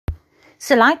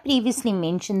So like previously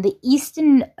mentioned, the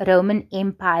Eastern Roman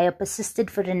Empire persisted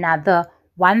for another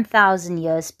 1,000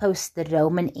 years post the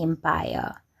Roman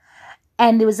Empire.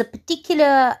 And there was a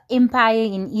particular empire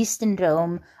in Eastern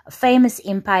Rome, a famous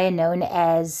empire known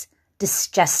as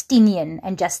Justinian.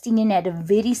 And Justinian had a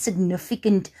very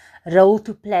significant role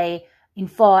to play in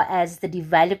far as the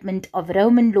development of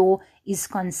Roman law is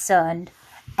concerned.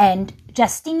 And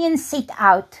Justinian set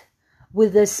out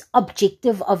with this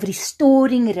objective of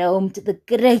restoring Rome to the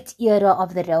great era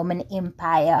of the Roman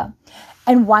Empire.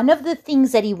 And one of the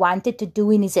things that he wanted to do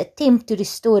in his attempt to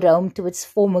restore Rome to its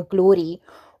former glory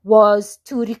was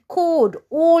to record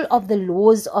all of the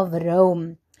laws of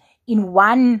Rome in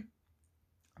one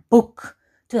book,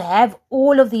 to have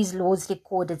all of these laws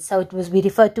recorded. So we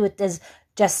refer to it as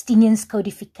Justinian's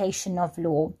codification of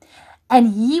law.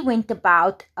 And he went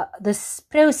about this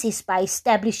process by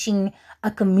establishing a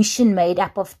commission made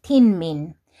up of 10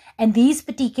 men. And these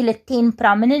particular 10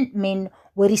 prominent men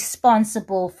were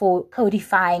responsible for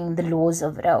codifying the laws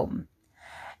of Rome.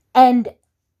 And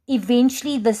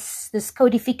eventually this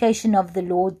codification of the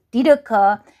law did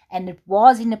occur, and it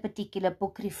was in a particular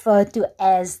book referred to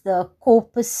as the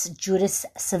Corpus Jurus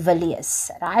Civilis,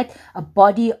 right? A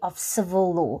body of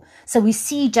civil law. So we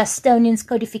see Justinian's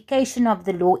codification of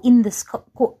the law in this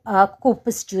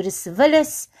Corpus Jurus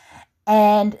Civilis,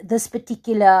 and this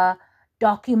particular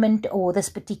document or this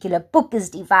particular book is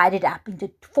divided up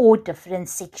into 4 different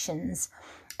sections.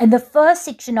 And the first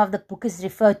section of the book is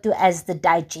referred to as the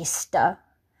Digester.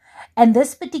 And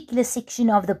this particular section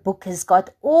of the book has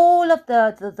got all of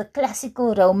the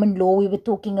classical Roman law. We were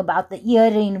talking about the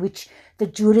era in which the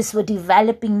jurists were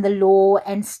developing the law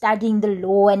and studying the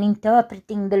law and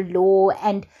interpreting the law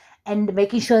and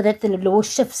making sure that the law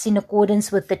shifts in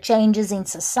accordance with the changes in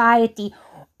society.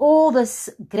 All this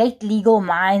great legal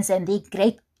minds and their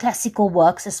great classical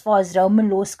works as far as Roman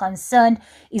law is concerned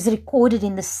is recorded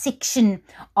in the section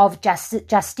of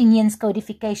Justinian's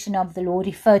codification of the law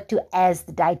referred to as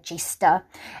the Digester.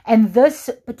 And this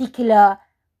particular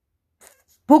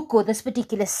book or this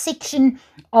particular section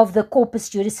of the Corpus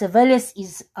Jurus Civilis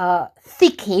is a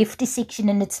thick, hefty section,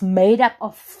 and it's made up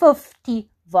of 50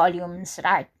 volumes,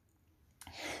 right?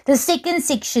 The second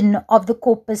section of the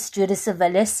Corpus Jurus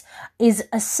Civilis is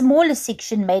a smaller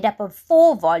section made up of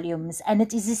 4 volumes, and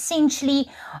it is essentially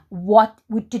what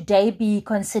would today be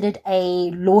considered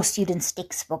a law student's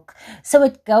textbook. So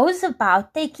it goes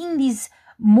about taking these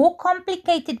more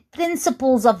complicated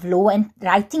principles of law and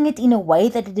writing it in a way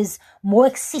that it is more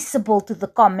accessible to the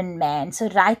common man. So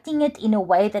writing it in a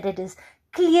way that it is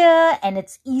clear and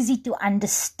it's easy to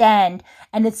understand,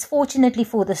 and it's fortunately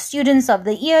for the students of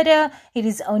the era, it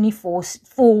is only 4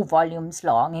 volumes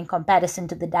long in comparison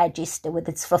to the Digester with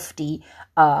its 50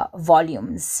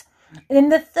 volumes. Then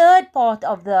the third part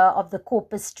of the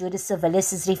Corpus Jurus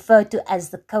Civilis is referred to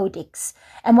as the Codex,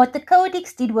 and what the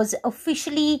Codex did was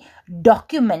officially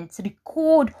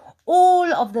record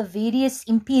all of the various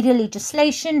imperial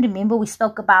legislation. Remember, we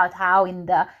spoke about how in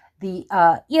the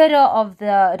era of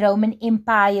the Roman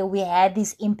Empire, we had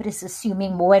these emperors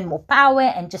assuming more and more power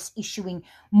and just issuing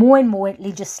more and more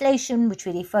legislation, which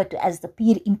we refer to as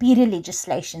the imperial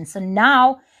legislation. So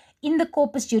now, in the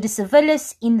Corpus Jurus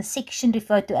Civilis, in the section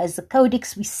referred to as the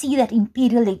Codex, we see that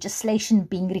imperial legislation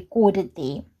being recorded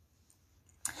there.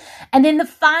 And then the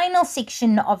final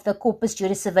section of the Corpus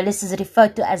Jurus Civilis is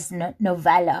referred to as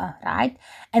Novella, right?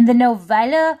 And the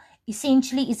Novella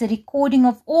essentially is a recording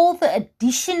of all the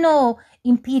additional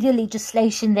imperial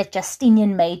legislation that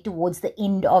Justinian made towards the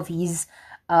end of his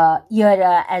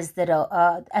era as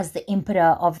the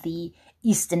emperor of the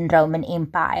Eastern Roman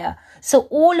Empire. So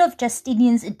all of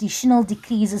Justinian's additional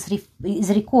decrees is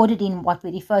recorded in what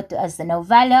we refer to as the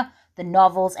Novella, the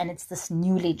novels, and it's this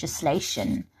new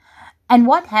legislation. And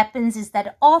what happens is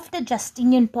that after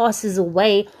Justinian passes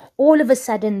away, all of a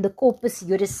sudden the Corpus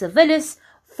Jurus Civilis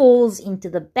falls into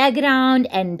the background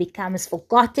and becomes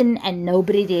forgotten, and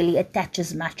nobody really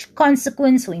attaches much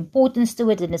consequence or importance to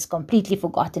it, and it's completely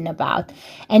forgotten about.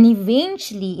 And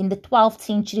eventually in the 12th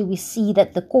century we see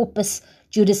that the Corpus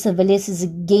Jurus Civilis is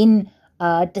again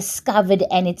discovered,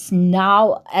 and it's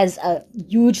now as a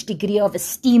huge degree of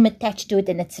esteem attached to it,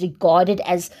 and it's regarded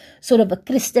as sort of a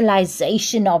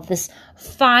crystallization of this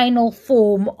final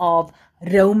form of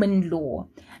Roman law.